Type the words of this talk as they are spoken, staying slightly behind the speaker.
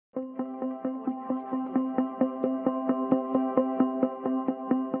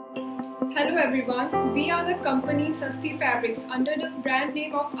Hello everyone, we are the company Sasti Fabrics under the brand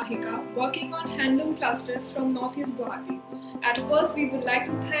name of Ahika, working on handloom clusters from Northeast Guwahati. At first, we would like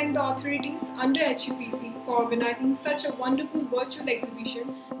to thank the authorities under HEPC for organizing such a wonderful virtual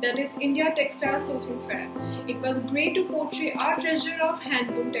exhibition that is India Textiles Sourcing Fair. It was great to portray our treasure of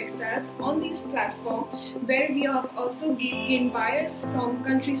handloom textiles on this platform where we have also gained buyers from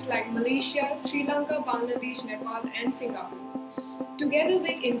countries like Malaysia, Sri Lanka, Bangladesh, Nepal and Singapore. Together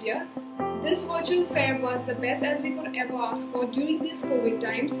with India, this virtual fair was the best as we could ever ask for during these COVID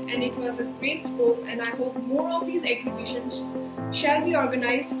times, and it was a great scope, and I hope more of these exhibitions shall be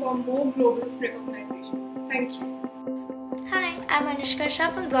organized for more global recognition. Thank you. Hi, I'm Anushka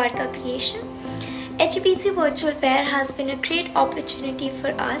Shah from Dwarka Creation. HEPC Virtual Fair has been a great opportunity for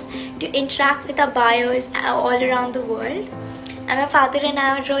us to interact with our buyers all around the world, and my father and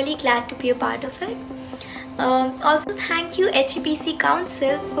I are really glad to be a part of it. Also, thank you HEPC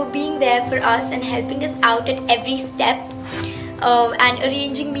Council for being there for us and helping us out at every step and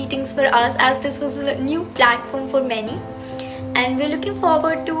arranging meetings for us, as this was a new platform for many, and we're looking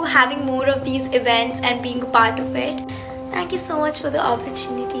forward to having more of these events and being a part of it. Thank you so much for the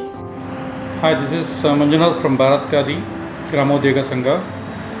opportunity. Hi, this is Manjunath from Bharat Khadi Gramodyoga Sangha,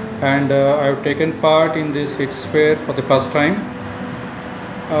 and I've taken part in this ITS fair for the first time.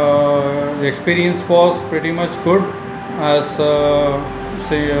 The experience was pretty much good, as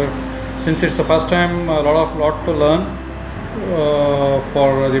since it's the first time, a lot to learn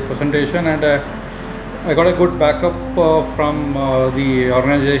for the presentation, and I got a good backup from the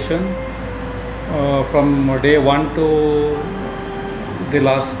organization from day one to the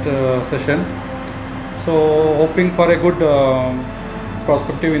last session. So hoping for a good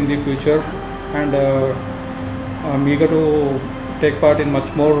perspective in the future, and I'm eager to take part in much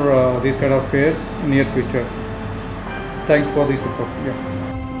more these kind of fairs in near future. Thanks for the support.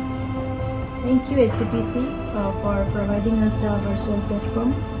 Thank you HEPC for providing us the virtual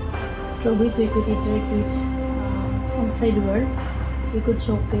platform through which we could interact with outside world. We could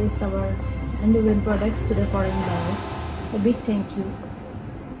showcase our handwoven products to the foreign buyers. A big thank you.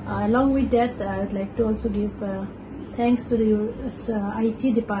 Along with that, I would like to also give thanks to your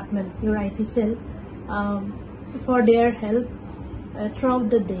IT department, your IT cell, for their help throughout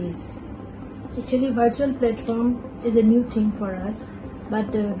the days. Actually, virtual platform is a new thing for us,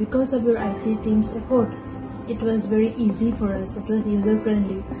 but because of your IT team's effort, it was very easy for us. It was user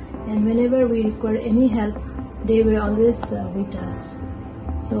friendly, and whenever we require any help, they were always with us.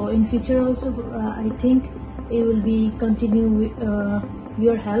 So in future also, I think it will be continue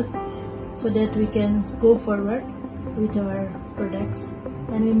your help, so that we can go forward with our products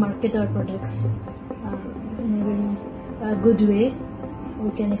and we market our products in a very good way.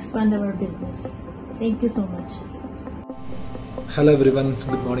 We can expand our business. Thank you so much. Hello everyone,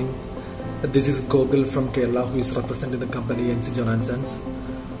 good morning. This is Gokul from Kerala, who is representing the company NC John & Sons.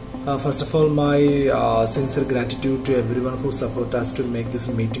 First of all, my sincere gratitude to everyone who support us to make this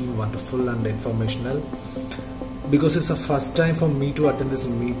meeting wonderful and informational, because it's the first time for me to attend this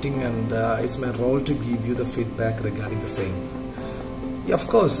meeting, and it's my role to give you the feedback regarding the same. Of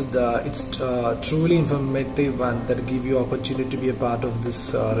course, it's truly informative, and that give you opportunity to be a part of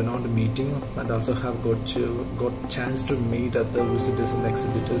this renowned meeting, and also have got chance to meet other visitors and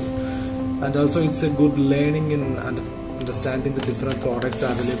exhibitors, and also it's a good learning in understanding the different products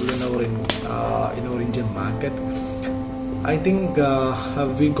available in our Indian market. I think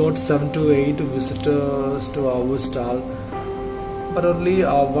we got 7 to 8 visitors to our stall, but only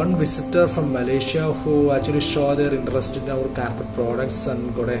one visitor from Malaysia who actually showed their interest in our carpet products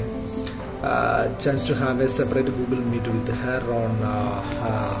and got a chance to have a separate Google Meet with her on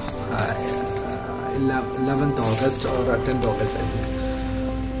 11th August or 10th August, I think.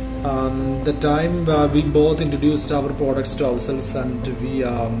 The time we both introduced our products to ourselves, and we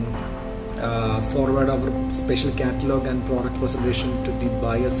forward our special catalog and product presentation to the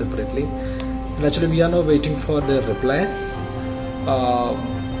buyer separately. And actually, we are now waiting for their reply.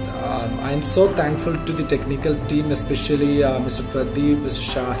 I am so thankful to the technical team, especially Mr. Pradeep, Mr.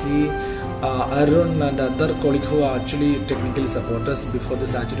 Shahi, Arun and other colleagues who actually technically support us before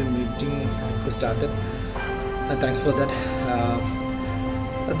this actually meeting started. Thanks for that.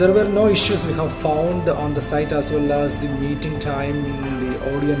 There were no issues we have found on the site, as well as the meeting time in the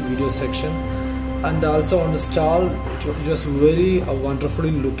audio and video section, and also on the stall. It was very wonderfully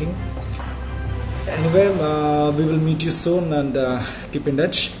looking. Anyway, we will meet you soon, and keep in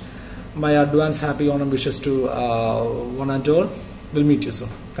touch. My advance happy Onam wishes to one and all. We'll meet you soon.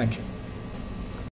 Thank you.